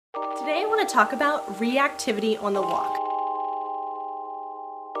Today I want to talk about reactivity on the walk.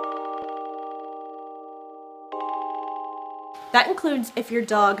 That includes if your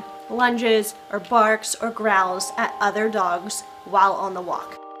dog lunges or barks or growls at other dogs while on the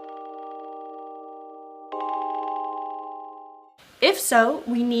walk. If so,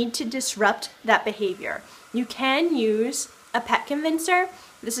 we need to disrupt that behavior. You can use a pet convincer.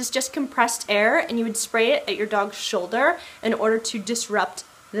 This is just compressed air, and you would spray it at your dog's shoulder in order to disrupt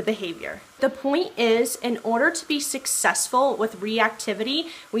the behavior. The point is, in order to be successful with reactivity,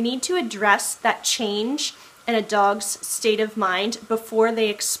 we need to address that change in a dog's state of mind before they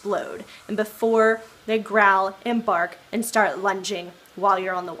explode and before they growl and bark and start lunging while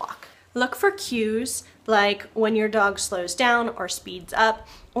you're on the walk. Look for cues like when your dog slows down or speeds up,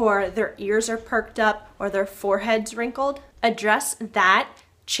 or their ears are perked up, or their forehead's wrinkled. Address that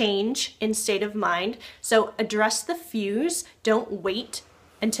change in state of mind. So address the fuse, don't wait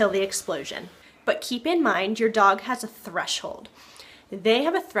until the explosion. But keep in mind, your dog has a threshold. They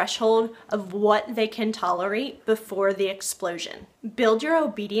have a threshold of what they can tolerate before the explosion. Build your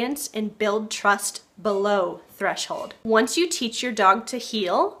obedience and build trust below threshold. Once you teach your dog to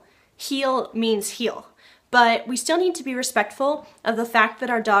heel, heel means heel. But we still need to be respectful of the fact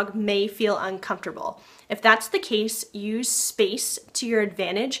that our dog may feel uncomfortable. If that's the case, use space to your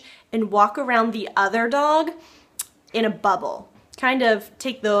advantage and walk around the other dog in a bubble. Kind of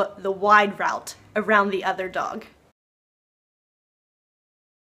take the wide route around the other dog.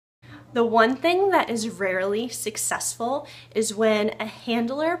 The one thing that is rarely successful is when a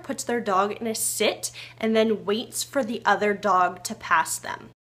handler puts their dog in a sit and then waits for the other dog to pass them.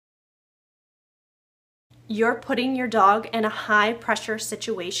 You're putting your dog in a high pressure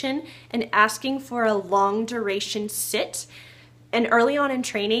situation and asking for a long duration sit. And early on in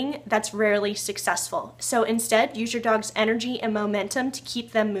training, that's rarely successful. So instead, use your dog's energy and momentum to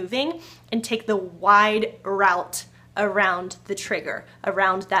keep them moving and take the wide route around the trigger,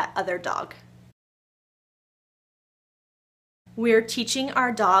 around that other dog. We're teaching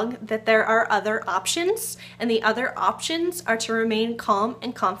our dog that there are other options, and the other options are to remain calm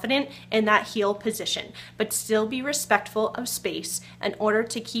and confident in that heel position, but still be respectful of space in order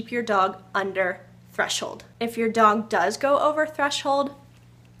to keep your dog under threshold. If your dog does go over threshold,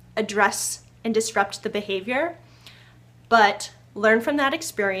 address and disrupt the behavior, but learn from that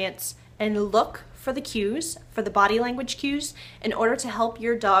experience and look for the cues, for the body language cues, in order to help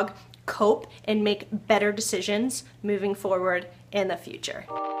your dog cope and make better decisions moving forward in the future.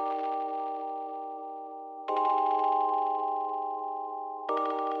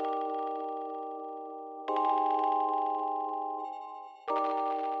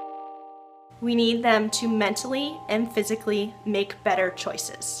 We need them to mentally and physically make better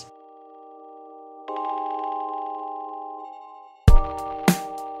choices.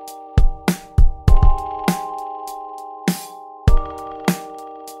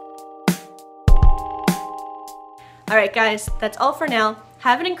 All right, guys, that's all for now.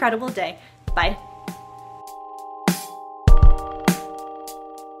 Have an incredible day. Bye.